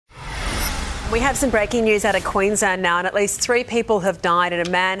We have some breaking news out of Queensland now, and at least 3 people have died and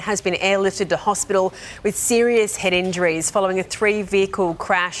a man has been airlifted to hospital with serious head injuries following a 3-vehicle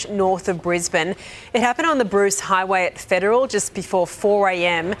crash north of Brisbane. It happened on the Bruce Highway at Federal just before 4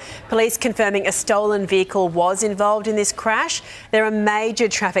 a.m. Police confirming a stolen vehicle was involved in this crash. There are major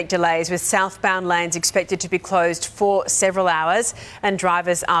traffic delays with southbound lanes expected to be closed for several hours, and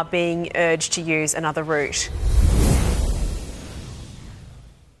drivers are being urged to use another route.